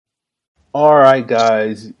All right,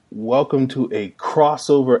 guys, welcome to a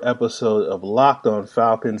crossover episode of Locked On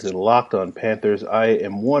Falcons and Locked On Panthers. I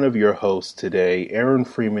am one of your hosts today, Aaron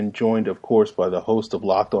Freeman, joined, of course, by the host of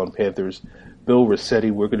Locked On Panthers, Bill Rossetti.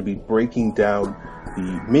 We're going to be breaking down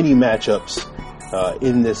the mini matchups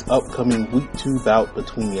in this upcoming Week 2 bout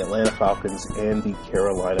between the Atlanta Falcons and the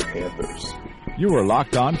Carolina Panthers. You are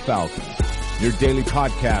Locked On Falcons, your daily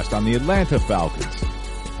podcast on the Atlanta Falcons,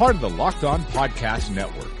 part of the Locked On Podcast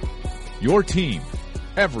Network. Your team,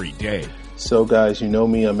 every day. So, guys, you know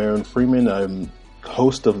me. I'm Aaron Freeman. I'm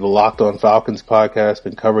host of the Locked On Falcons podcast.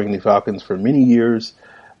 Been covering the Falcons for many years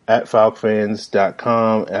at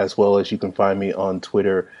FalcFans.com, as well as you can find me on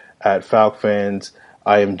Twitter at FalcFans.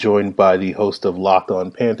 I am joined by the host of Locked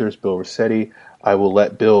On Panthers, Bill Rossetti. I will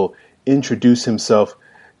let Bill introduce himself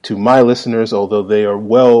to my listeners, although they are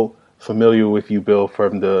well familiar with you, Bill,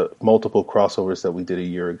 from the multiple crossovers that we did a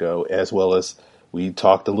year ago, as well as we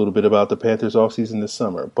talked a little bit about the Panthers offseason this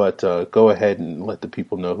summer, but go ahead and let the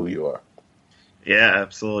people know who you are. Yeah,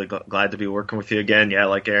 absolutely. Glad to be working with you again. Yeah,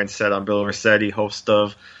 like Aaron said, I'm Bill Rossetti, host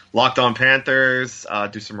of Locked On Panthers,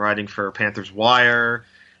 do some writing for Panthers Wire,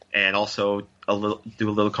 and also do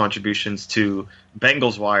a little contributions to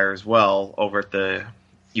Bengals Wire as well over at the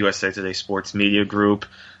USA Today Sports Media Group.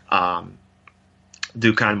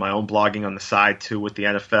 Do kind of my own blogging on the side too with the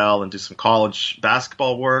NFL and do some college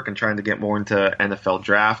basketball work and trying to get more into NFL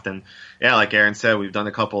draft. And yeah, like Aaron said, we've done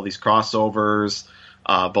a couple of these crossovers,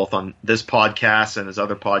 both on this podcast and his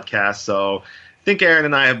other podcasts. So I think Aaron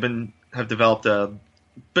and I have developed a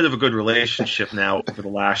bit of a good relationship now over the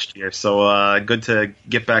last year. So good to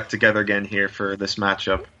get back together again here for this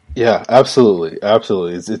matchup. Yeah, absolutely.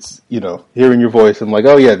 Absolutely. It's hearing your voice, I'm like,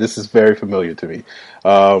 oh yeah, this is very familiar to me.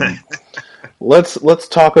 Let's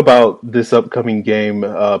talk about this upcoming game.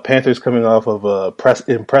 Panthers coming off of a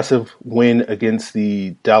impressive win against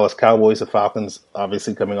the Dallas Cowboys. The Falcons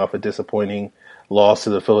obviously coming off a disappointing loss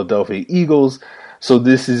to the Philadelphia Eagles. So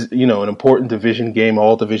this is, an important division game.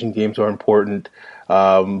 All division games are important.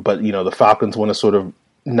 But, the Falcons want to sort of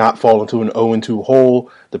not fall into an 0-2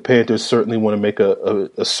 hole. The Panthers certainly want to make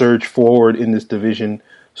a surge forward in this division,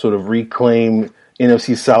 sort of reclaim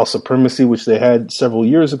NFC South supremacy, which they had several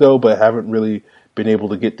years ago, but haven't really been able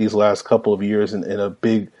to get these last couple of years. And a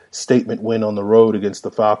big statement win on the road against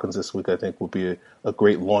the Falcons this week, I think, will be a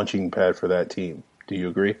great launching pad for that team. Do you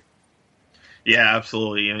agree? Yeah,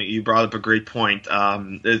 absolutely. You brought up a great point.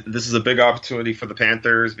 This is a big opportunity for the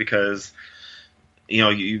Panthers because,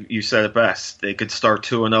 you said it best. They could start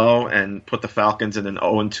 2-0 and put the Falcons in an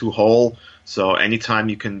 0-2 hole. So anytime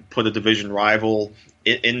you can put a division rival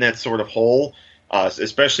in that sort of hole,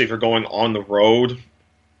 especially if you're going on the road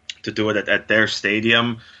to do it at their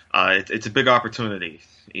stadium, it's a big opportunity,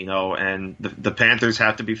 and the Panthers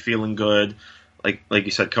have to be feeling good, like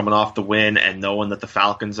you said, coming off the win and knowing that the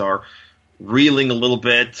Falcons are reeling a little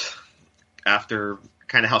bit after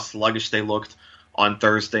kind of how sluggish they looked on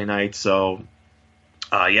Thursday night. So,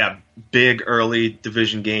 big early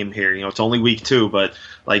division game here. It's only week 2, but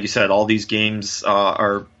like you said, all these games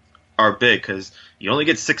are big because you only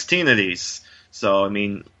get 16 of these. So,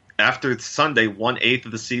 after Sunday, 1/8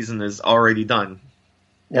 of the season is already done.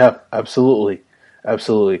 Yeah, absolutely.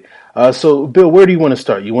 Absolutely. So, Bill, where do you want to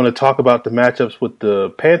start? You want to talk about the matchups with the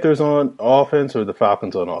Panthers on offense or the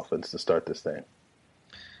Falcons on offense to start this thing?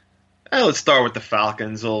 Let's start with the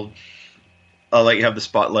Falcons. I'll let you have the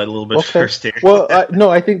spotlight a little bit first here. Well,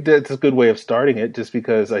 I think that's a good way of starting it, just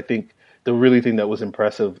because I think the really thing that was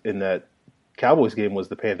impressive in that Cowboys game was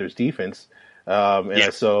the Panthers' defense.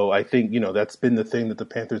 So I think, that's been the thing that the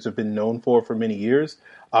Panthers have been known for many years.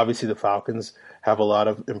 Obviously, the Falcons have a lot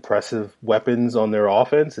of impressive weapons on their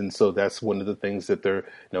offense, and so that's one of the things that they're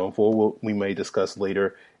known for. We may discuss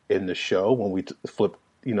later in the show when we flip,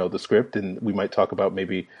 the script, and we might talk about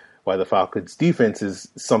maybe why the Falcons' defense is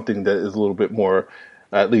something that is a little bit more,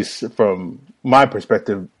 at least from my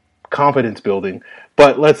perspective, confidence building.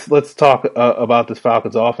 But let's talk about this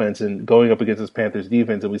Falcons offense and going up against this Panthers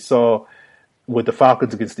defense. And we saw with the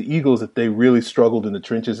Falcons against the Eagles that they really struggled in the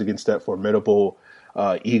trenches against that formidable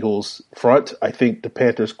Eagles front. I think the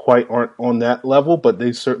Panthers quite aren't on that level, but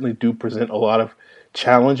they certainly do present a lot of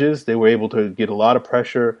challenges. They were able to get a lot of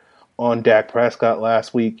pressure on Dak Prescott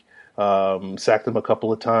last week, sacked him a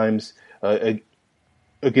couple of times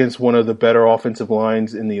against one of the better offensive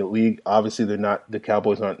lines in the league. Obviously, the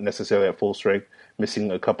Cowboys aren't necessarily at full strength,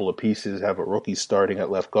 missing a couple of pieces, have a rookie starting at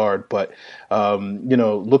left guard. But,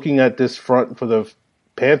 looking at this front for the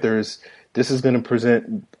Panthers, this is going to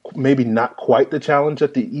present maybe not quite the challenge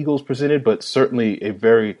that the Eagles presented, but certainly a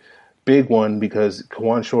very big one because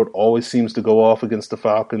Kawan Short always seems to go off against the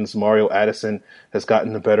Falcons. Mario Addison has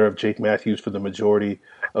gotten the better of Jake Matthews for the majority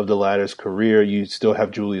of the latter's career. You still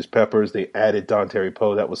have Julius Peppers. They added Dontari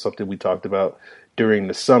Poe. That was something we talked about during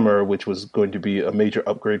the summer, which was going to be a major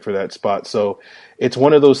upgrade for that spot. So it's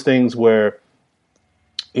one of those things where,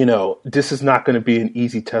 you know, this is not going to be an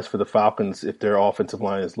easy test for the Falcons if their offensive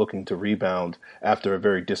line is looking to rebound after a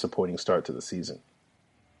very disappointing start to the season.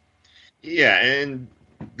 Yeah, and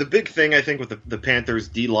the big thing I think with the Panthers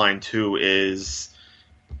D-line too is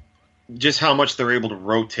just how much they're able to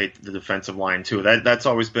rotate the defensive line too. That's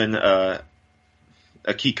always been a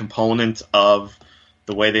key component of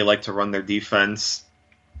the way they like to run their defense.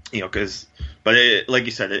 You know, like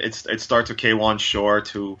you said, it starts with Kawan Short,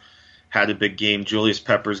 who had a big game. Julius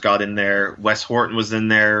Peppers got in there. Wes Horton was in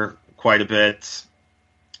there quite a bit.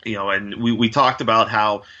 You know, and we talked about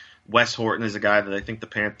how Wes Horton is a guy that I think the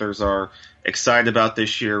Panthers are excited about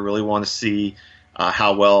this year, really want to see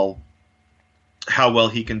how well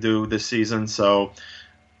he can do this season. So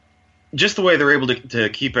just the way they're able to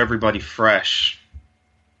keep everybody fresh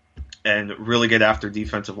and really get after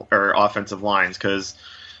defensive or offensive lines, because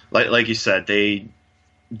like you said, they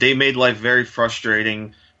made life very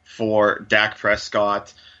frustrating for Dak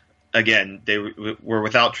Prescott. Again, they were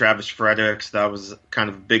without Travis Fredericks. That was kind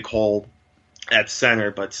of a big hole at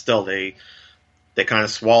center, but still they kind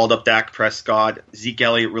of swallowed up Dak Prescott. Zeke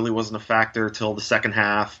Elliott really wasn't a factor till the second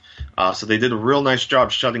half. So they did a real nice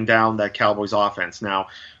job shutting down that Cowboys offense. Now,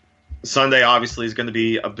 Sunday obviously is going to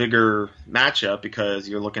be a bigger matchup because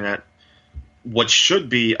you're looking at what should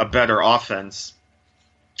be a better offense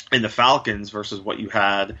in the Falcons versus what you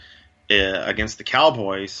had against the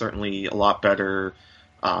Cowboys. Certainly a lot better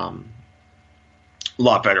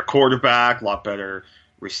quarterback, a lot better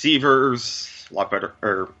receivers, not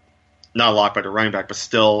a lot better running back, but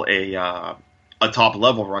still a top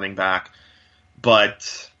level running back.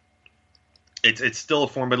 But it's still a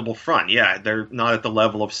formidable front. Yeah, they're not at the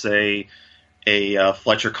level of, say, a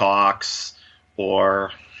Fletcher Cox,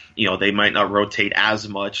 or, you know, they might not rotate as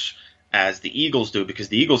much as the Eagles do, because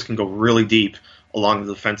the Eagles can go really deep along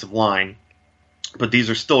the defensive line. But these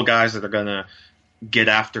are still guys that are going to get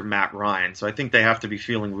after Matt Ryan. So I think they have to be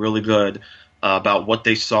feeling really good about what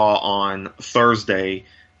they saw on Thursday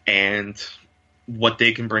and what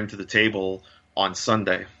they can bring to the table on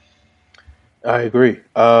Sunday. I agree.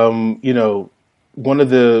 You know, one of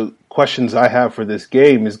the questions I have for this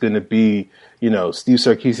game is going to be, you know, Steve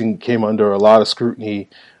Sarkisian came under a lot of scrutiny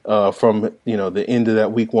from, you know, the end of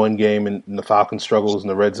that Week 1 game, and the Falcons' struggles in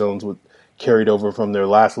the red zones carried over from their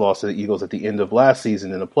last loss to the Eagles at the end of last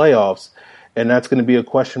season in the playoffs. And that's going to be a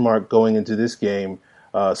question mark going into this game.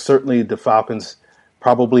 Certainly the Falcons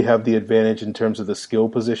probably have the advantage in terms of the skill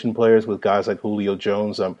position players with guys like Julio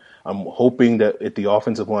Jones. I'm hoping that if the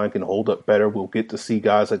offensive line can hold up better, we'll get to see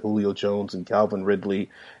guys like Julio Jones and Calvin Ridley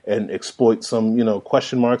and exploit some, you know,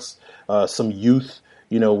 question marks, some youth,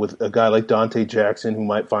 you know, with a guy like Dante Jackson, who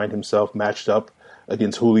might find himself matched up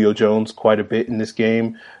against Julio Jones quite a bit in this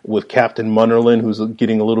game, with Captain Munnerlyn, who's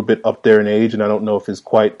getting a little bit up there in age, and I don't know if he's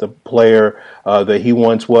quite the player that he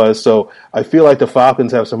once was. So I feel like the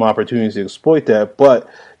Falcons have some opportunities to exploit that. But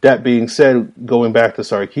that being said, going back to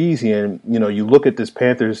Sarkisian, you know, you look at this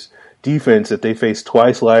Panthers defense that they faced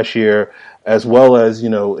twice last year, as well as, you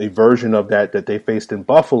know, a version of that they faced in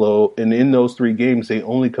Buffalo. And in those 3 games, they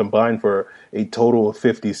only combined for a total of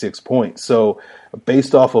 56 points. So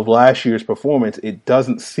based off of last year's performance, it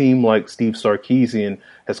doesn't seem like Steve Sarkisian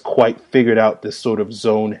has quite figured out this sort of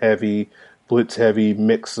zone-heavy, blitz-heavy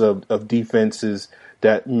mix of defenses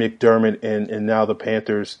that McDermott and now the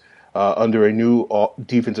Panthers under a new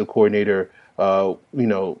defensive coordinator, you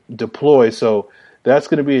know, deploy. So that's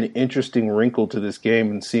going to be an interesting wrinkle to this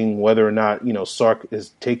game, and seeing whether or not, you know, Sark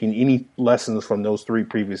is taking any lessons from those 3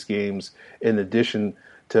 previous games in addition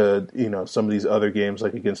to, you know, some of these other games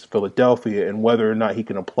like against Philadelphia, and whether or not he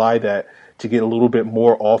can apply that to get a little bit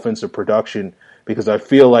more offensive production. Because I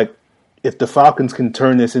feel like if the Falcons can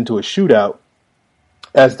turn this into a shootout,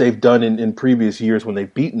 as they've done in previous years when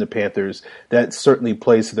they've beaten the Panthers, that certainly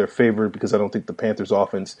plays to their favor, because I don't think the Panthers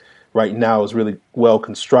offense right now is really well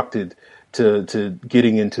constructed to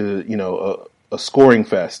getting into, you know, a scoring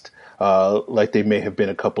fest like they may have been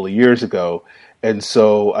a couple of years ago. And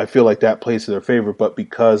so I feel like that plays to their favor. But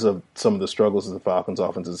because of some of the struggles that the Falcons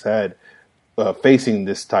offense has had facing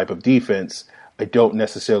this type of defense, I don't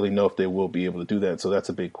necessarily know if they will be able to do that. So that's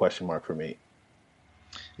a big question mark for me.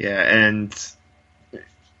 Yeah, and,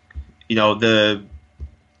 you know,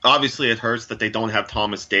 obviously it hurts that they don't have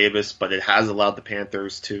Thomas Davis, but it has allowed the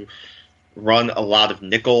Panthers to run a lot of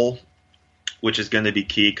nickel which is going to be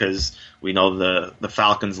key because we know the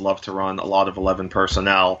Falcons love to run a lot of 11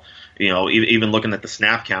 personnel. Even looking at the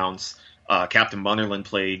snap counts, Captain Munnerlyn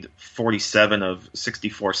played 47 of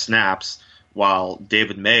 64 snaps, while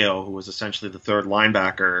David Mayo, who was essentially the third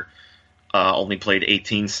linebacker, only played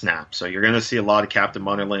 18 snaps. So you're going to see a lot of Captain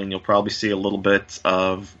Munnerlyn. You'll probably see a little bit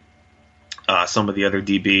of some of the other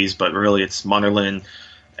DBs, but really it's Munnerlyn.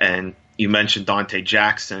 And you mentioned Dante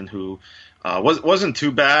Jackson, who wasn't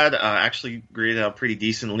too bad, actually graded out pretty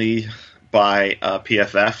decently by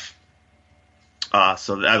PFF.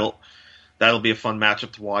 So that'll be a fun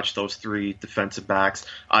matchup to watch, those three defensive backs.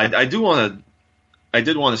 I did want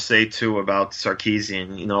to say too about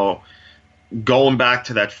Sarkisian, going back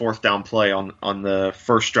to that fourth down play on the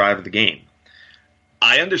first drive of the game.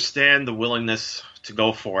 I understand the willingness to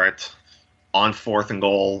go for it on 4th and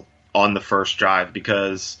goal on the first drive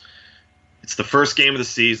because it's the first game of the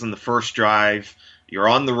season, the first drive, you're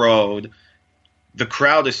on the road. The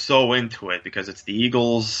crowd is so into it because it's the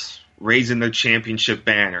Eagles raising their championship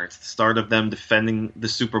banner. It's the start of them defending the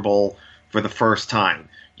Super Bowl for the first time.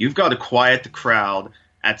 You've got to quiet the crowd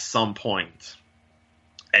at some point.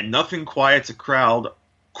 And nothing quiets a crowd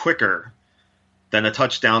quicker than a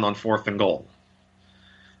touchdown on 4th and goal.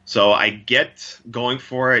 So I get going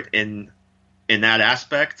for it in that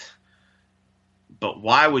aspect, but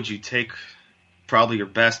why would you take probably your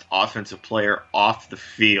best offensive player off the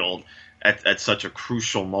field at such a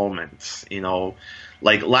crucial moment?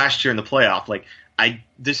 Like last year in the playoff, I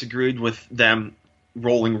disagreed with them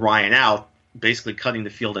rolling Ryan out, basically cutting the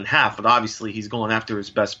field in half, but obviously he's going after his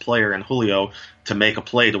best player in Julio to make a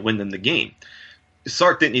play to win them the game.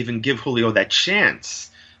 Sark didn't even give Julio that chance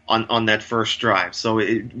on that first drive. So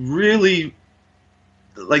it really,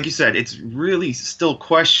 like you said, it's really still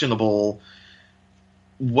questionable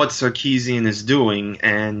what Sarkisian is doing,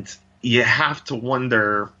 and you have to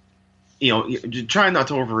wonder, try not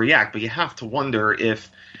to overreact, but you have to wonder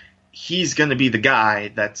if he's going to be the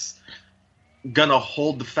guy that's going to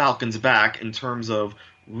hold the Falcons back in terms of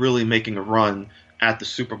really making a run at the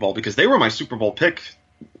Super Bowl, because they were my Super Bowl pick.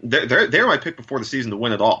 They're my pick before the season to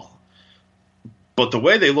win it all. But the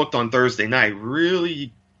way they looked on Thursday night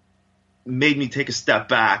really made me take a step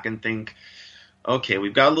back and think, okay,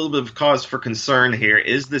 we've got a little bit of cause for concern here.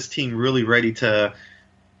 Is this team really ready to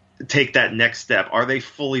take that next step? Are they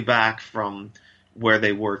fully back from where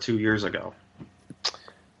they were 2 years ago?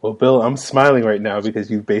 Well, Bill, I'm smiling right now because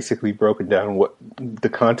you've basically broken down what the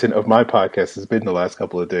content of my podcast has been the last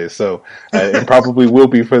couple of days. So, and probably will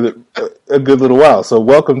be for a good little while. So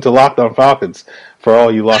welcome to Locked On Falcons for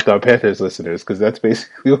all you Locked On Panthers listeners, because that's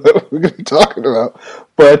basically what we're going to be talking about.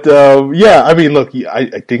 But, yeah, I mean, look,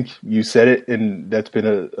 I think you said it, and that's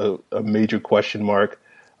been a major question mark,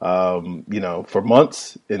 for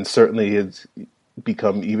months, and certainly has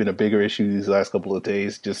become even a bigger issue these last couple of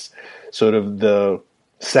days, just sort of the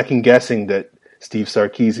second guessing that Steve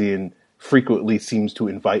Sarkisian frequently seems to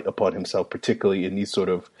invite upon himself, particularly in these sort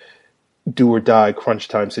of do or die crunch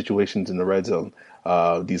time situations in the red zone.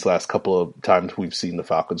 These last couple of times we've seen the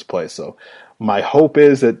Falcons play. So my hope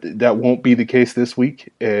is that won't be the case this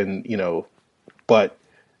week. And, but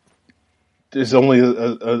there's only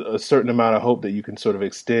a certain amount of hope that you can sort of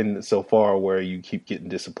extend so far where you keep getting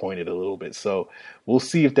disappointed a little bit. So we'll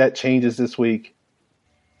see if that changes this week.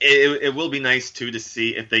 It will be nice, too, to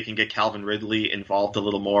see if they can get Calvin Ridley involved a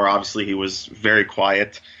little more. Obviously, he was very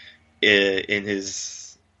quiet in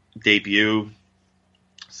his debut.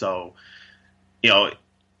 So, obviously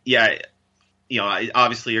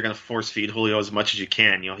you're going to force feed Julio as much as you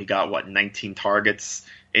can. He got, 19 targets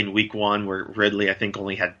in week 1, where Ridley, I think,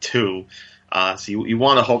 only had 2. So you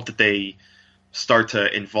want to hope that they start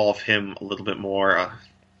to involve him a little bit more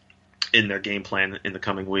in their game plan in the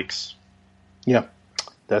coming weeks. Yeah.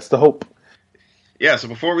 That's the hope. Yeah, so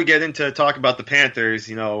before we get into talk about the Panthers,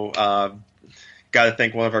 got to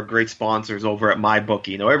thank one of our great sponsors over at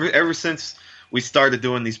MyBookie. Ever since we started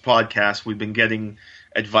doing these podcasts, we've been getting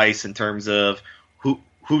advice in terms of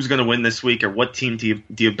who's going to win this week or what team do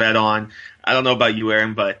you bet on. I don't know about you,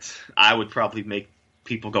 Aaron, but I would probably make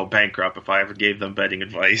people go bankrupt if I ever gave them betting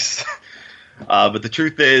advice. But the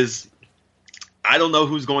truth is, I don't know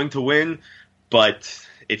who's going to win, but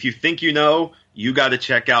if you think you got to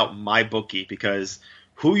check out MyBookie, because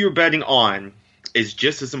who you're betting on is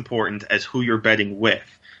just as important as who you're betting with.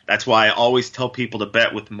 That's why I always tell people to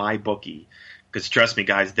bet with MyBookie, because trust me,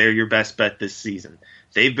 guys, they're your best bet this season.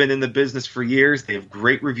 They've been in the business for years. They have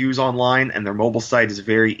great reviews online, and their mobile site is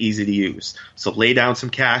very easy to use. So lay down some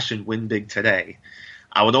cash and win big today.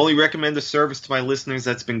 I would only recommend a service to my listeners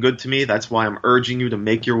that's been good to me. That's why I'm urging you to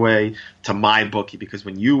make your way to MyBookie, because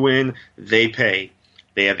when you win, they pay.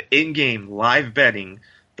 They have in-game live betting,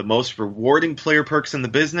 the most rewarding player perks in the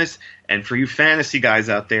business, and for you fantasy guys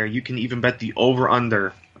out there, you can even bet the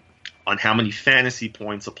over-under on how many fantasy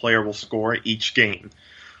points a player will score each game.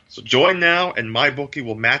 So join now, and MyBookie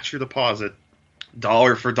will match your deposit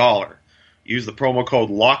dollar for dollar. Use the promo code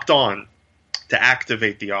LOCKEDON to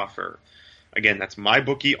activate the offer. Again, that's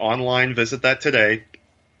MyBookie online. Visit that today.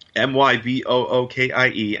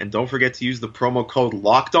 MyBookie, and don't forget to use the promo code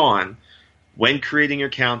LOCKEDON when creating your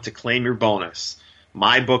account to claim your bonus.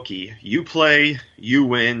 MyBookie, you play, you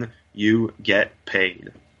win, you get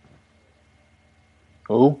paid.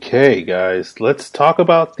 Okay, guys, let's talk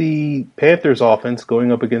about the Panthers offense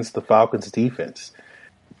going up against the Falcons defense.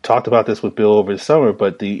 Talked about this with Bill over the summer,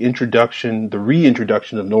 but the reintroduction of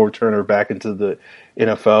Norv Turner back into the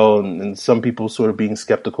NFL, and some people sort of being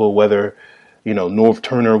skeptical whether, Norv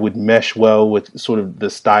Turner would mesh well with sort of the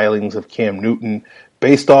stylings of Cam Newton.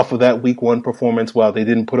 Based off of that Week 1 performance, while they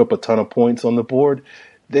didn't put up a ton of points on the board,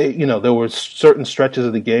 there were certain stretches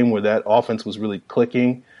of the game where that offense was really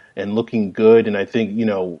clicking and looking good. And I think,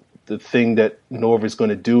 the thing that Norv is going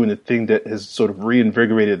to do, and the thing that has sort of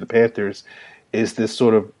reinvigorated the Panthers, is this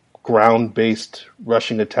sort of ground-based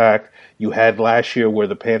rushing attack you had last year, where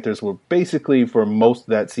the Panthers were basically, for most of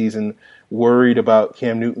that season, worried about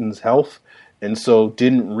Cam Newton's health, and so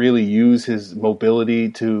didn't really use his mobility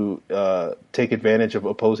to take advantage of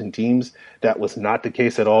opposing teams. That was not the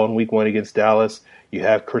case at all in Week 1 against Dallas. You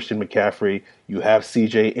have Christian McCaffrey. You have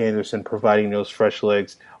C.J. Anderson providing those fresh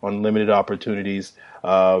legs on limited opportunities.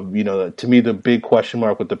 To me, the big question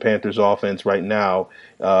mark with the Panthers offense right now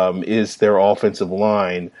is their offensive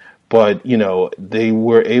line. But, they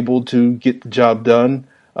were able to get the job done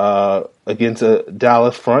against a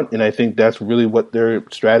Dallas front, and I think that's really what their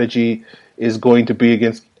strategy is going to be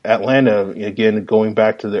against Atlanta. Again, going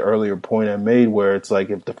back to the earlier point I made, where it's like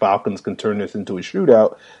if the Falcons can turn this into a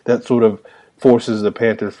shootout, that sort of forces the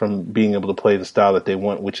Panthers from being able to play the style that they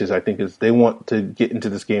want, which is they want to get into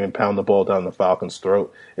this game and pound the ball down the Falcons'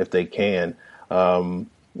 throat if they can.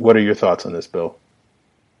 What are your thoughts on this, Bill?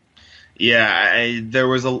 Yeah, there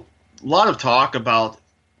was a lot of talk about,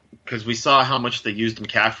 because we saw how much they used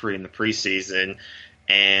McCaffrey in the preseason,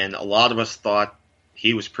 and a lot of us thought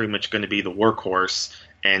he was pretty much going to be the workhorse,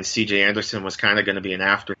 and C.J. Anderson was kind of going to be an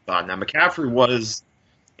afterthought. Now, McCaffrey was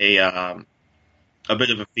a bit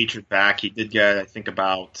of a featured back. He did get, I think,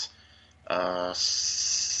 about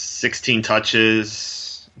 16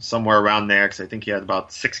 touches, somewhere around there, because I think he had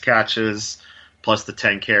about 6 catches plus the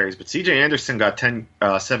 10 carries. But C.J. Anderson got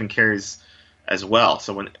 7 carries as well.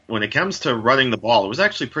 So when it comes to running the ball, it was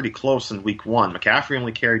actually pretty close in Week 1. McCaffrey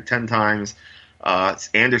only carried 10 times.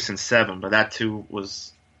 Anderson 7, but that too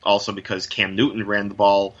was also because Cam Newton ran the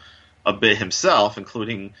ball a bit himself,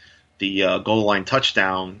 including the goal line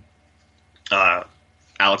touchdown.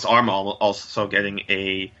 Alex Armah also getting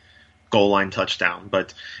a goal line touchdown.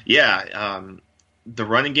 But yeah, the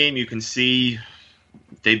running game, you can see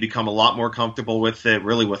they become a lot more comfortable with it,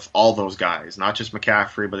 really with all those guys, not just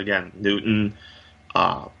McCaffrey, but again, Newton,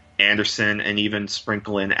 Anderson, and even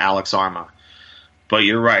sprinkle in Alex Armah. But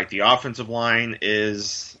you're right. The offensive line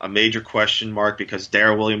is a major question mark because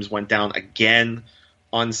Darrell Williams went down again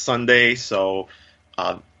on Sunday. So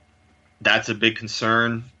that's a big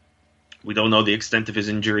concern. We don't know the extent of his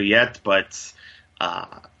injury yet, but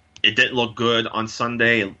it didn't look good on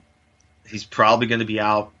Sunday. He's probably going to be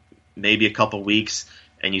out maybe a couple weeks.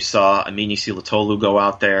 And you saw Amini Silatolu go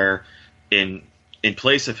out there in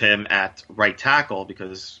place of him at right tackle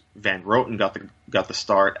because Van Roten got the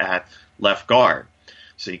start at left guard.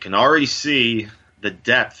 So you can already see the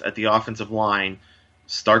depth at the offensive line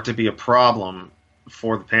start to be a problem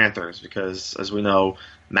for the Panthers because, as we know,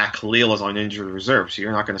 Matt Khalil is on injured reserve, so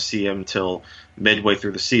you're not going to see him until midway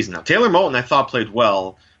through the season. Now, Taylor Moton, I thought, played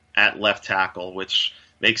well at left tackle, which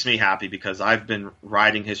makes me happy because I've been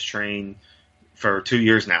riding his train for 2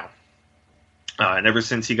 years now. And ever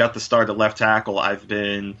since he got the start at left tackle, I've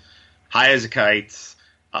been high as a kite,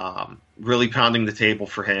 really pounding the table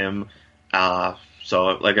for him.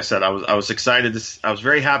 So, like I said, I was excited. I was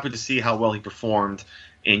very happy to see how well he performed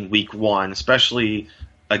in Week 1, especially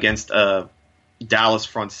against a Dallas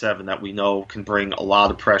front seven that we know can bring a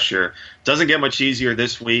lot of pressure. Doesn't get much easier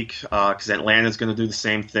this week because Atlanta's going to do the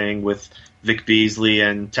same thing with Vic Beasley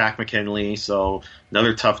and Takk McKinley. So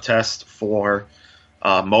another tough test for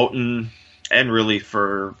Moton and really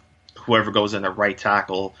for whoever goes in at right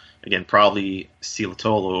tackle. Again, probably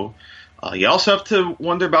Silatolu. You also have to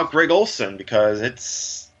wonder about Greg Olsen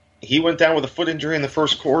because he went down with a foot injury in the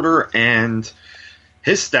first quarter, and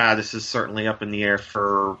his status is certainly up in the air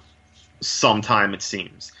for some time, it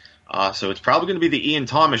seems. So it's probably going to be the Ian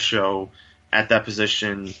Thomas show at that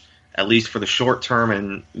position, at least for the short term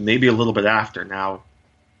and maybe a little bit after. Now,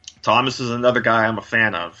 Thomas is another guy I'm a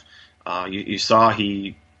fan of. You saw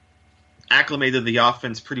he acclimated the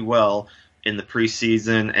offense pretty well in the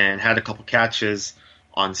preseason and had a couple catches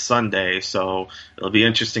on Sunday. So it'll be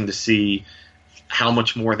interesting to see how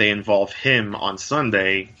much more they involve him on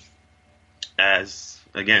Sunday, as,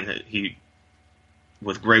 again, he,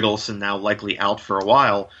 with Greg Olsen now likely out for a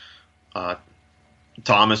while,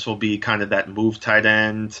 Thomas will be kind of that move tight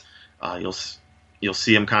end. You'll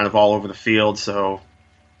see him kind of all over the field. So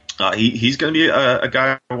he's going to be a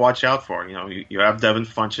guy to watch out for. You know, you have Devin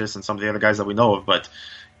Funchess and some of the other guys that we know of, but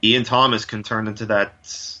Ian Thomas can turn into that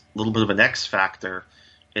little bit of an X factor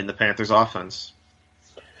in the Panthers offense.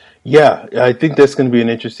 Yeah, I think that's going to be an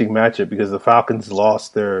interesting matchup because the Falcons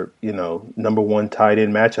lost their, number one tight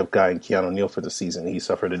end matchup guy in Keanu Neal for the season. He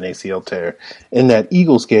suffered an ACL tear in that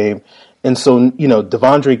Eagles game. And so,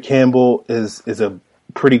 Devondre Campbell is a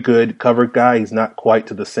pretty good covered guy. He's not quite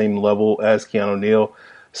to the same level as Keanu Neal.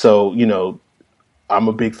 So, I'm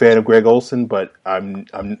a big fan of Greg Olsen, but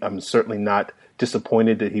I'm certainly not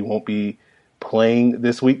disappointed that he won't be playing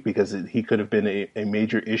this week because he could have been a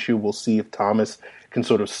major issue. We'll see if Thomas can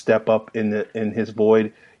sort of step up in his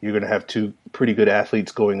void. You're going to have two pretty good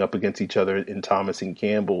athletes going up against each other in Thomas and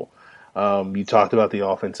Campbell. You talked about the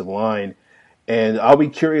offensive line, and I'll be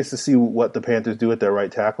curious to see what the Panthers do at that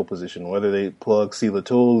right tackle position, whether they plug Sila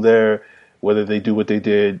Tulu there, whether they do what they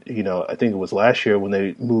did, I think it was last year when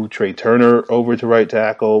they moved Trey Turner over to right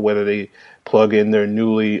tackle, whether they plug in their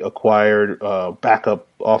newly acquired backup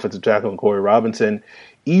offensive tackle in Corey Robinson.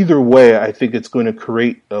 Either way, I think it's going to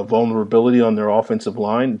create a vulnerability on their offensive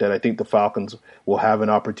line that I think the Falcons will have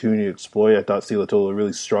an opportunity to exploit. I thought Sila Tulu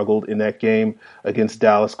really struggled in that game against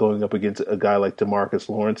Dallas going up against a guy like DeMarcus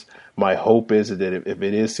Lawrence. My hope is that if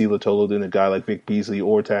it is Sila Tulu, then a guy like Vic Beasley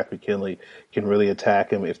or Tack McKinley can really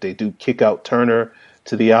attack him. If they do kick out Turner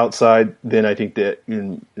to the outside, then I think that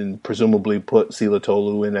and presumably put Sila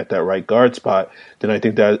Tolu in at that right guard spot, then I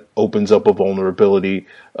think that opens up a vulnerability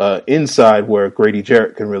inside where Grady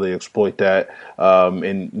Jarrett can really exploit that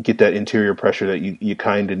and get that interior pressure that you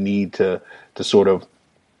kind of need to sort of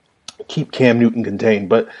keep Cam Newton contained.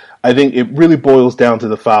 But I think it really boils down to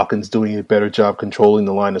the Falcons doing a better job controlling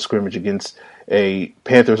the line of scrimmage against a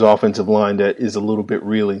Panthers offensive line that is a little bit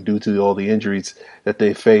reeling due to all the injuries that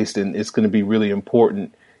they faced. And it's going to be really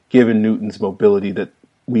important, given Newton's mobility, that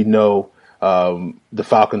we know the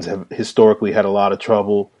Falcons have historically had a lot of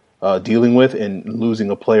trouble dealing with, and losing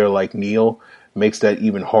a player like Neal makes that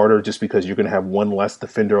even harder just because you're going to have one less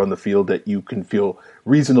defender on the field that you can feel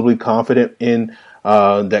reasonably confident in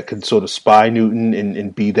that can sort of spy Newton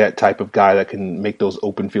and be that type of guy that can make those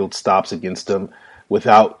open field stops against him.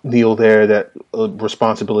 Without Neal there, that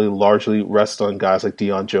responsibility largely rests on guys like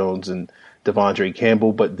Deion Jones and Devondre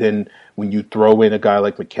Campbell. But then when you throw in a guy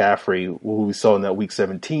like McCaffrey, who we saw in that Week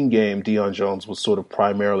 17 game, Deion Jones was sort of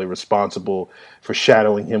primarily responsible for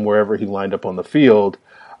shadowing him wherever he lined up on the field.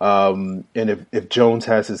 And if Jones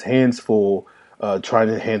has his hands full trying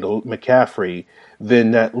to handle McCaffrey,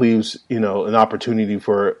 then that leaves an opportunity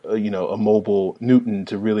for a mobile Newton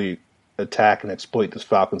to really attack and exploit this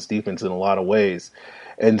Falcons defense in a lot of ways.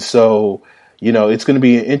 And so, it's going to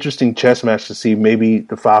be an interesting chess match to see. Maybe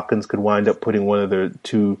the Falcons could wind up putting one of their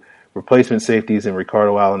two replacement safeties in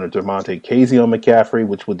Ricardo Allen or Dermontae Casey on McCaffrey,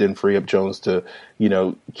 which would then free up Jones to,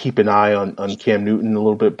 keep an eye on Cam Newton a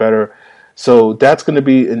little bit better. So that's going to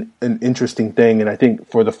be an interesting thing. And I think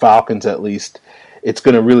for the Falcons, at least, it's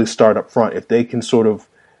going to really start up front. If they can sort of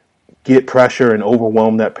get pressure and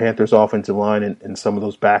overwhelm that Panthers offensive line and some of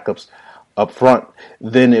those backups up front,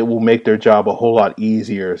 then it will make their job a whole lot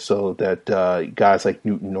easier so that guys like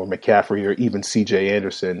Newton or McCaffrey or even C.J.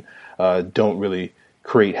 Anderson don't really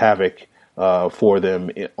create havoc for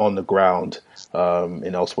them on the ground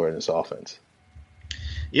and elsewhere in this offense.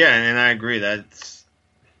 Yeah, and I agree. That's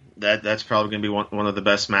probably going to be one of the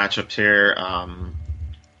best matchups here.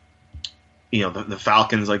 The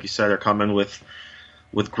Falcons, like you said, are coming with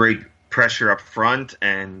great pressure up front,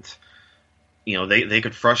 and they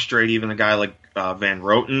could frustrate even a guy like Van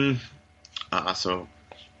Roten,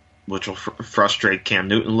 which will frustrate Cam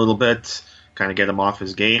Newton a little bit, kind of get him off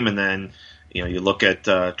his game. And then you look at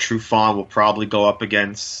Trufant will probably go up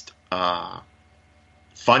against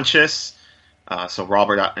Funchess, so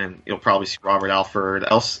Robert, and you'll probably see Robert Alford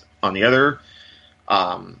else on the other.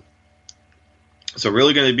 So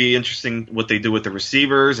really going to be interesting what they do with the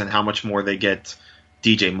receivers and how much more they get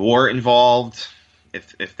DJ Moore involved.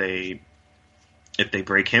 If they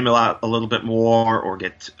break him a little bit more, or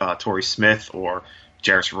get Torrey Smith or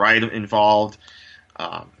Jarris Wright involved,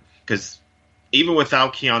 because even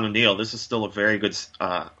without Keanu Neal, this is still a very good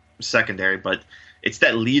secondary, but it's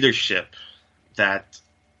that leadership that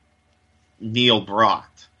Neal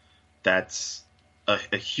brought that's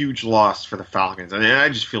a huge loss for the Falcons. And I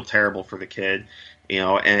just feel terrible for the kid,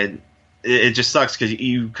 and it just sucks because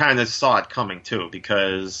you kind of saw it coming too,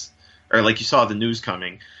 or like you saw the news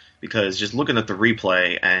coming, because just looking at the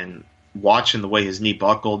replay and watching the way his knee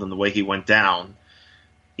buckled and the way he went down,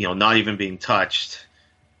 not even being touched,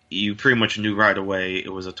 you pretty much knew right away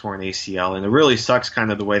it was a torn ACL. And it really sucks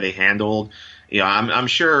kind of the way they handled. I'm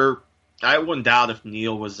sure, I wouldn't doubt if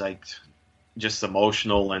Neal was like just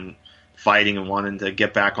emotional and fighting and wanting to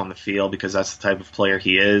get back on the field, because that's the type of player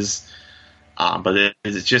he is. But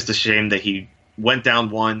it's just a shame that he went down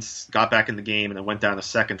once, got back in the game, and then went down a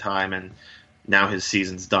second time, and now his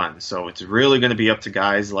season's done. So it's really going to be up to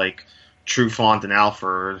guys like Trufant and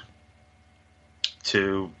Alford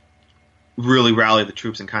to really rally the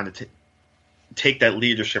troops and kind of take that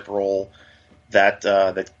leadership role that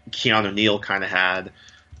Keanu Neal kind of had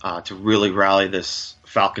to really rally this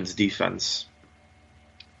Falcons defense.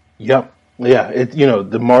 Yep. Yeah.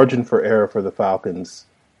 The margin for error for the Falcons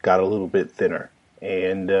got a little bit thinner,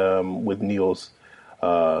 and with Neal's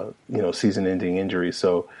season-ending injury.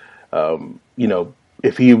 So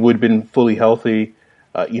if he would have been fully healthy,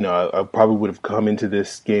 I probably would have come into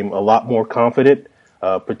this game a lot more confident.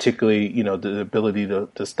 Particularly, the ability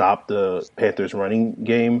to stop the Panthers' running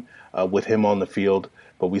game with him on the field.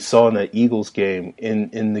 But we saw in that Eagles game,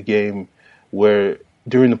 in the game where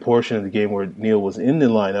during the portion of the game where Neal was in the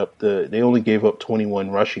lineup, they only gave up 21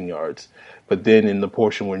 rushing yards. But then in the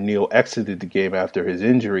portion where Neal exited the game after his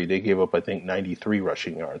injury, they gave up, I think, 93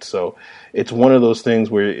 rushing yards. So it's one of those things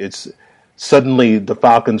where it's suddenly the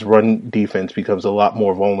Falcons' run defense becomes a lot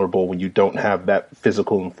more vulnerable when you don't have that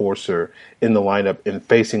physical enforcer in the lineup and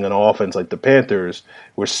facing an offense like the Panthers,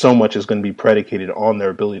 where so much is going to be predicated on their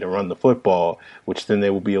ability to run the football, which then they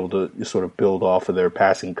will be able to sort of build off of their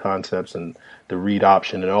passing concepts and the read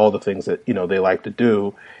option and all the things that they like to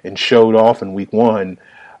do and showed off in week one.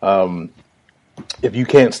 If you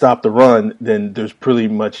can't stop the run, then there's pretty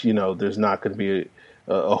much there's not going to be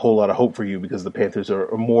a whole lot of hope for you, because the Panthers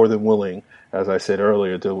are more than willing, as I said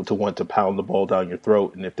earlier, to want to pound the ball down your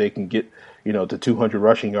throat. And if they can get, to 200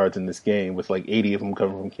 rushing yards in this game, with like 80 of them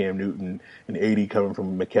coming from Cam Newton and 80 coming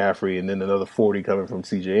from McCaffrey and then another 40 coming from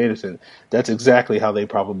C.J. Anderson, that's exactly how they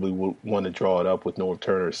probably would want to draw it up with Norv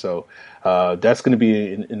Turner. So that's going to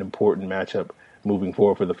be an important matchup moving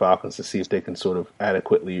forward for the Falcons, to see if they can sort of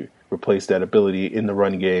adequately replace that ability in the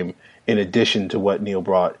run game, in addition to what Neal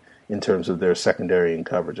brought in terms of their secondary and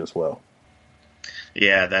coverage as well.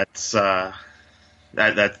 Yeah, that's going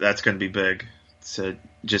to be big, to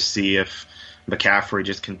just see if McCaffrey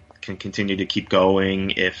just can continue to keep going,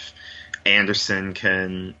 if Anderson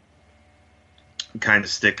can kind of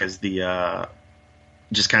stick as the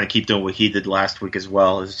just kind of keep doing what he did last week as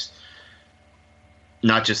well, is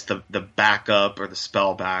not just the backup or the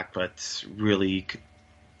spell back, but really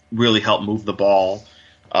help move the ball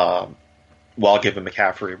while giving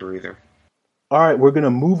McCaffrey a breather. All right, we're going to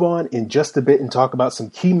move on in just a bit and talk about some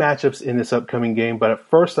key matchups in this upcoming game. But at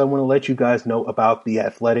first, I want to let you guys know about The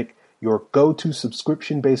Athletic, your go-to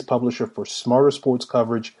subscription-based publisher for smarter sports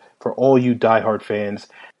coverage for all you diehard fans.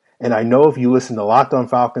 And I know if you listen to Locked On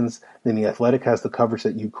Falcons, then The Athletic has the coverage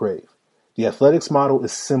that you crave. The Athletic's model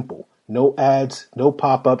is simple. No ads, no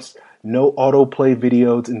pop-ups, no autoplay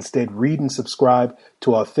videos. Instead, read and subscribe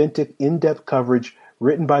to authentic, in-depth coverage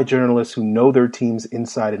written by journalists who know their teams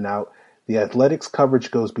inside and out. The Athletic's coverage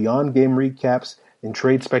goes beyond game recaps and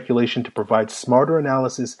trade speculation to provide smarter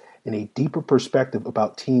analysis and a deeper perspective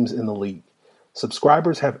about teams in the league.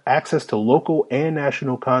 Subscribers have access to local and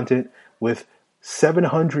national content with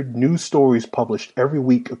 700 news stories published every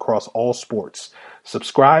week across all sports.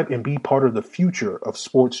 Subscribe and be part of the future of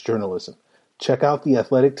sports journalism. Check out The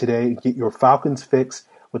Athletic today and get your Falcons fix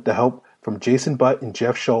with the help from Jason Butt and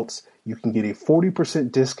Jeff Schultz. You can get a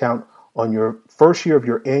 40% discount on your first year of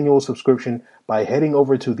your annual subscription by heading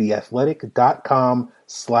over to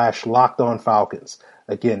theathletic.com/lockedonfalcons.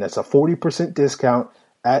 Again, that's a 40% discount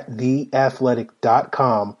at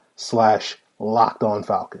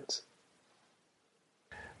theathletic.com/lockedonfalcons.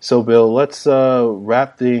 So, Bill, let's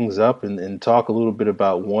wrap things up and talk a little bit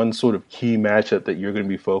about one sort of key matchup that you're going to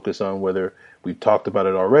be focused on, whether we've talked about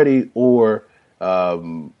it already or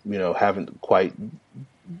haven't quite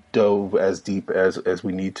dove as deep as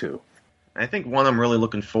we need to. I think one I'm really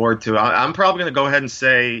looking forward to. I'm probably going to go ahead and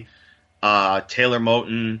say Taylor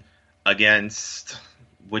Moton against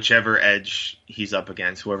whichever edge he's up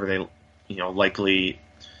against, whoever they, likely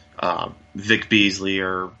Vic Beasley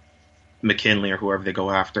or McKinley or whoever they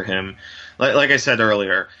go after him. Like I said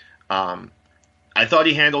earlier, I thought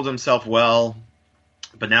he handled himself well,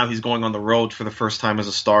 but now he's going on the road for the first time as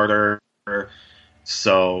a starter.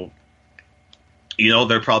 So,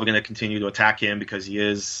 they're probably going to continue to attack him because he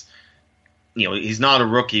is, he's not a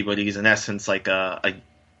rookie, but he's in essence like a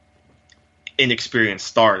inexperienced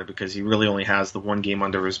starter because he really only has the one game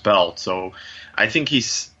under his belt. So I think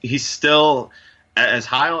he's still, as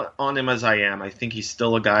high on him as I am, I think he's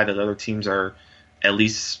still a guy that other teams are at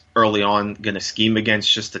least early on going to scheme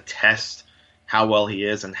against just to test how well he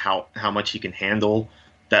is and how much he can handle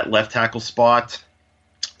that left tackle spot.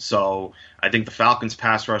 So I think the Falcons'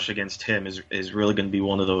 pass rush against him is really going to be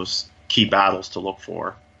one of those key battles to look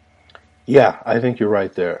for. Yeah, I think you're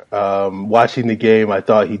right there. Watching the game, I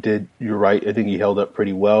thought you're right. I think he held up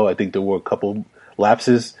pretty well. I think there were a couple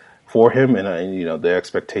lapses for him, and the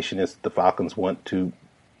expectation is that the Falcons want to,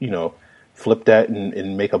 flip that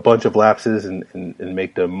and make a bunch of lapses and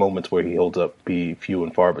make the moments where he holds up be few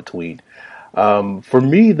and far between. For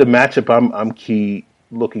me, the matchup I'm key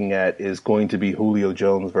looking at is going to be Julio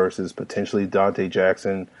Jones versus potentially Dante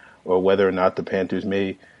Jackson, or whether or not the Panthers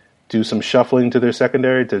may do some shuffling to their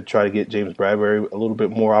secondary to try to get James Bradbury a little bit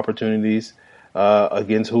more opportunities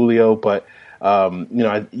against Julio. But,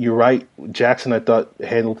 you're right. Jackson, I thought,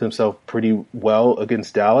 handled himself pretty well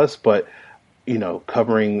against Dallas, but,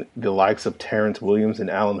 covering the likes of Terrence Williams and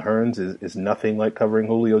Allen Hurns is nothing like covering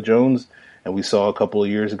Julio Jones. And we saw a couple of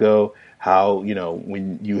years ago how,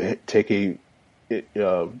 when you take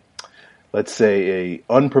let's say a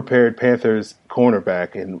unprepared Panthers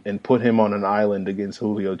cornerback and put him on an island against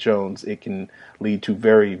Julio Jones, it can lead to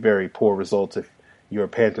very, very poor results if you're a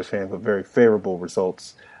Panthers fan, but very favorable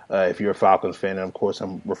results if you're a Falcons fan. And of course,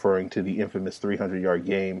 I'm referring to the infamous 300-yard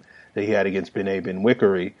game that he had against Bené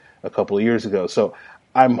Benwikere a couple of years ago. So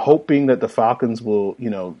I'm hoping that the Falcons will,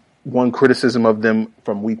 one criticism of them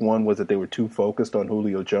from week one was that they were too focused on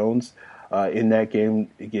Julio Jones in that game.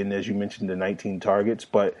 Again, as you mentioned, the 19 targets.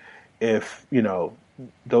 But if,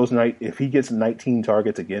 if he gets 19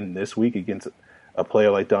 targets again this week against a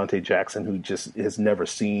player like Dante Jackson, who just has never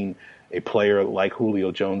seen a player like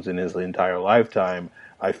Julio Jones in his entire lifetime,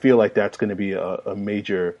 I feel like that's going to be a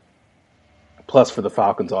major plus for the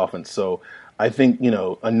Falcons offense. So I think,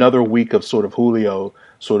 another week of sort of Julio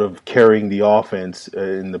sort of carrying the offense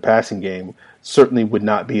in the passing game certainly would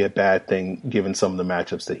not be a bad thing given some of the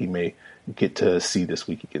matchups that he may get to see this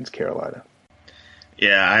week against Carolina.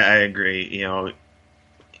 Yeah, I agree.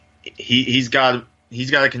 He's got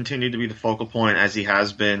to continue to be the focal point as he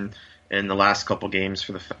has been in the last couple games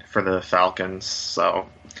for the Falcons. So,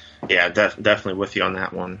 yeah, definitely with you on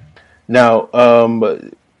that one. Now,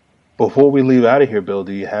 before we leave out of here, Bill,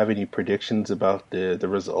 do you have any predictions about the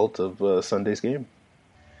result of Sunday's game?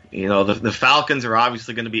 The Falcons are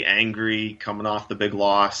obviously going to be angry coming off the big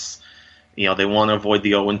loss. They want to avoid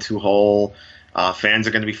the 0-2 hole. Fans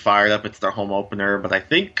are going to be fired up. It's their home opener, but I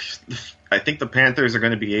think the Panthers are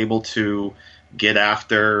going to be able to get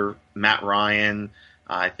after Matt Ryan.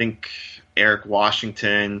 I think Eric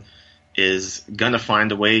Washington is going to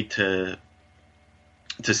find a way to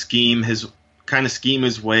scheme his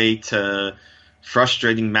way to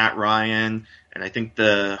frustrating Matt Ryan, and I think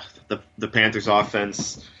the Panthers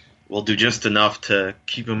offense will do just enough to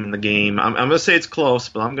keep him in the game. I'm going to say it's close,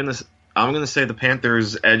 but I'm going to say the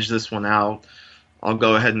Panthers edge this one out. I'll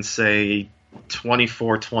go ahead and say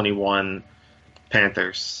 24-21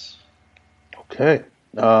 Panthers. Okay.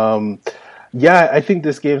 Yeah, I think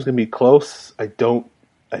this game's going to be close. I think,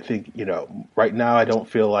 right now I don't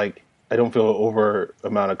feel over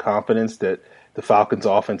amount of confidence that the Falcons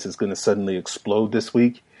offense is going to suddenly explode this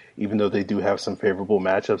week, even though they do have some favorable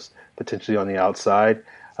matchups potentially on the outside.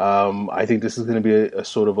 I think this is going to be a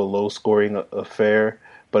sort of a low-scoring affair,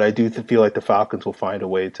 but I do feel like the Falcons will find a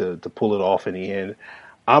way to pull it off in the end.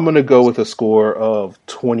 I'm going to go with a score of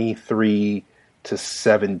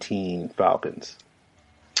 23-17 Falcons.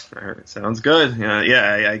 All right, sounds good.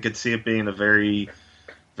 Yeah, I could see it being a very,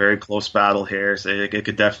 very close battle here. So it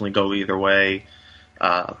could definitely go either way.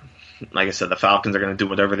 Like I said, the Falcons are going to do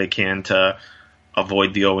whatever they can to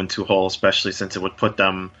avoid the 0-2 hole, especially since it would put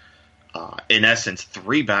them, in essence,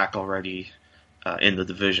 3 back already in the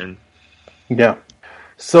division. Yeah.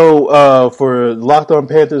 So for Locked On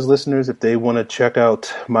Panthers listeners, if they want to check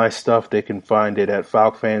out my stuff, they can find it at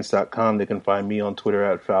falcfans.com. They can find me on Twitter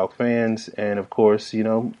at falcfans. And, of course,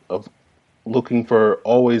 looking for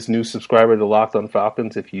always new subscriber to Locked On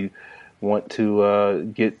Falcons. If you want to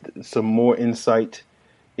get some more insight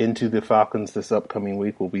into the Falcons this upcoming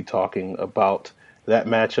week, we'll be talking about that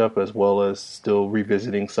matchup as well as still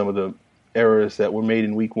revisiting some of the errors that were made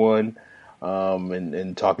in week one.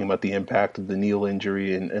 and talking about the impact of the Neal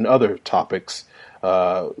injury and other topics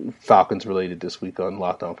Falcons related this week on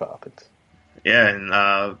Locked On Falcons. Yeah, and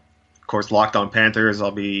of course, Locked On Panthers,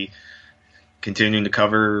 I'll be continuing to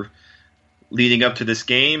cover leading up to this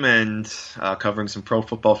game and covering some Pro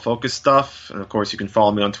Football Focus stuff. And of course, you can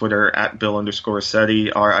follow me on Twitter at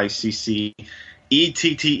Bill_Riccetti,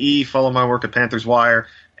 RICCETTE. Follow my work at Panthers Wire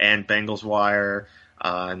and Bengals Wire.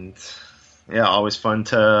 And yeah, always fun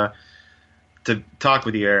to talk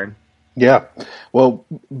with you, Aaron. Yeah. Well,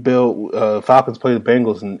 Bill, Falcons play the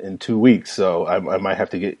Bengals in 2 weeks, so I might have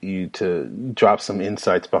to get you to drop some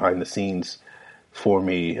insights behind the scenes for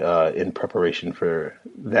me in preparation for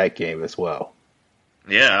that game as well.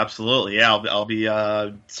 Yeah, absolutely. Yeah, I'll be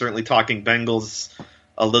certainly talking Bengals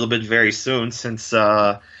a little bit very soon, since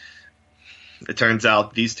it turns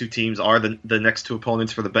out these two teams are the next two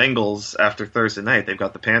opponents for the Bengals after Thursday night. They've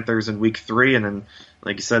got the Panthers in Week 3, and then,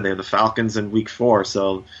 like you said, they have the Falcons in Week 4.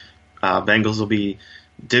 So Bengals will be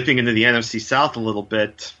dipping into the NFC South a little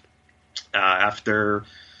bit after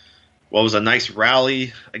what was a nice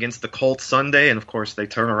rally against the Colts Sunday, and of course they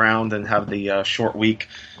turn around and have the short week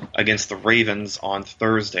against the Ravens on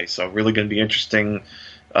Thursday. So really going to be interesting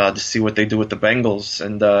to see what they do with the Bengals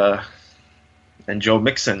and Joe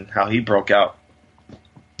Mixon, how he broke out.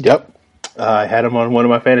 Yep. I had him on one of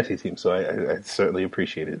my fantasy teams, so I certainly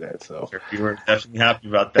appreciated that. So you were definitely happy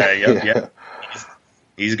about that. Yep, yeah.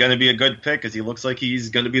 He's going to be a good pick, because he looks like he's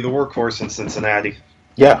going to be the workhorse in Cincinnati.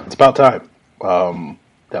 Yeah, it's about time.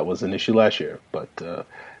 That was an issue last year, but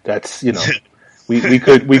that's, we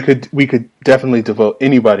could definitely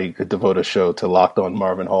anybody could devote a show to Locked On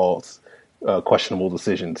Marvin Hall's questionable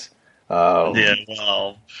decisions. Yeah,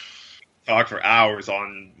 well, talk for hours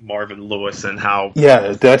on Marvin Lewis and how. Yeah,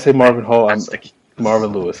 did I say Marvin Hall?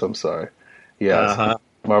 Marvin Lewis. I'm sorry. Yeah,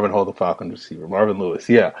 Marvin Hall, the Falcons receiver. Marvin Lewis.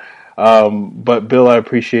 Yeah. But Bill, I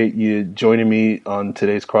appreciate you joining me on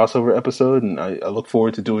today's crossover episode, and I look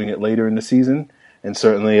forward to doing it later in the season. And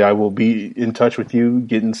certainly I will be in touch with you,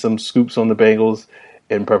 getting some scoops on the Bengals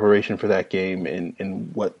in preparation for that game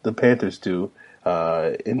and what the Panthers do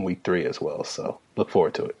in Week 3 as well. So look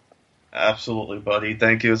forward to it. Absolutely, buddy.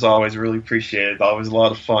 Thank you as always. Really appreciate it. Always a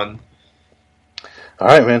lot of fun. All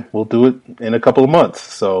right, man. We'll do it in a couple of months.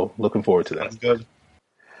 So looking forward to that. That's good.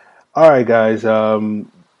 All right, guys.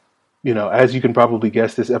 As you can probably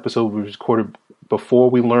guess, this episode was recorded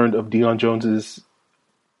before we learned of Deion Jones's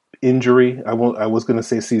injury. I was going to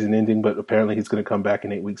say season ending, but apparently he's going to come back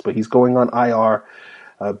in 8 weeks. But he's going on IR.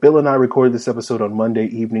 Bill and I recorded this episode on Monday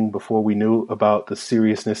evening before we knew about the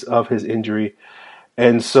seriousness of his injury.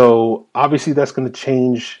 And so obviously that's going to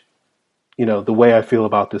change, the way I feel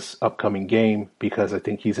about this upcoming game, because I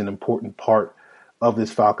think he's an important part of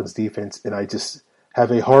this Falcons defense. And I just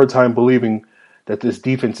have a hard time believing that this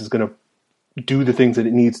defense is going to do the things that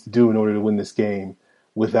it needs to do in order to win this game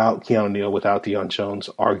without Keanu Neal, without Deion Jones,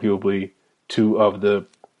 arguably two of the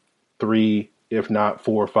 3, if not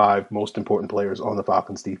 4 or 5 most important players on the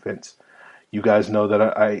Falcons defense. You guys know that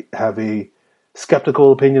I have a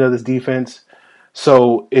skeptical opinion of this defense.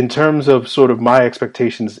 So in terms of sort of my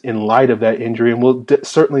expectations in light of that injury, and we'll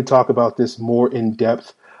certainly talk about this more in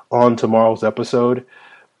depth on tomorrow's episode,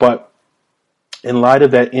 but in light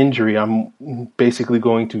of that injury, I'm basically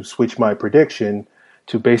going to switch my prediction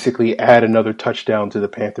to basically add another touchdown to the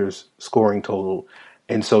Panthers' scoring total.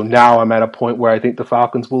 And so now I'm at a point where I think the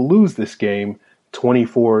Falcons will lose this game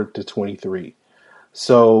 24-23.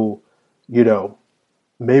 So,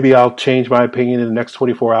 maybe I'll change my opinion in the next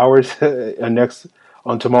 24 hours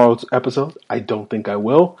on tomorrow's episode. I don't think I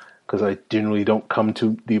will, because I generally don't come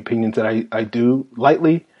to the opinions that I do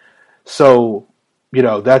lightly. So,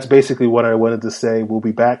 that's basically what I wanted to say. We'll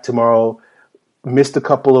be back tomorrow. Missed a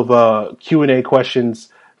couple of Q&A questions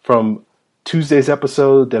from Tuesday's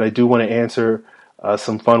episode that I do want to answer,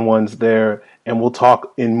 some fun ones there. And we'll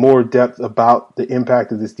talk in more depth about the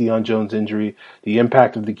impact of this Deion Jones injury, the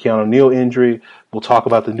impact of the Keanu Neal injury. We'll talk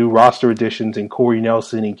about the new roster additions in Corey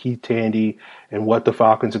Nelson and Keith Tandy and what the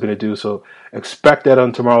Falcons are going to do. So expect that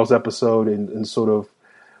on tomorrow's episode, and sort of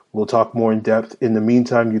we'll talk more in depth. In the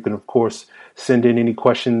meantime, you can, of course, send in any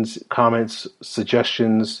questions, comments,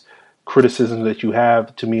 suggestions, criticisms that you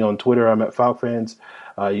have to me on Twitter. I'm at FalcFans.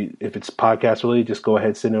 If it's podcast related, just go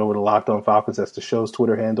ahead, send it over to Locked On Falcons. That's the show's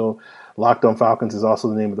Twitter handle. Locked On Falcons is also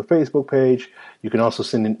the name of the Facebook page. You can also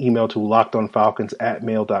send an email to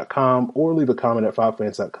lockedonfalcons@mail.com or leave a comment at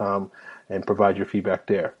falcfans.com and provide your feedback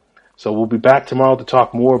there. So we'll be back tomorrow to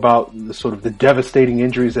talk more about the devastating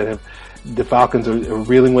injuries that the Falcons are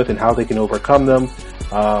reeling with and how they can overcome them.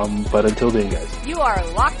 But until then, guys. You are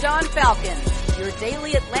Locked On Falcons, your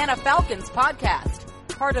daily Atlanta Falcons podcast.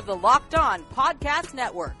 part of the Locked On Podcast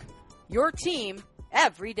Network. Your team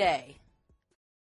every day.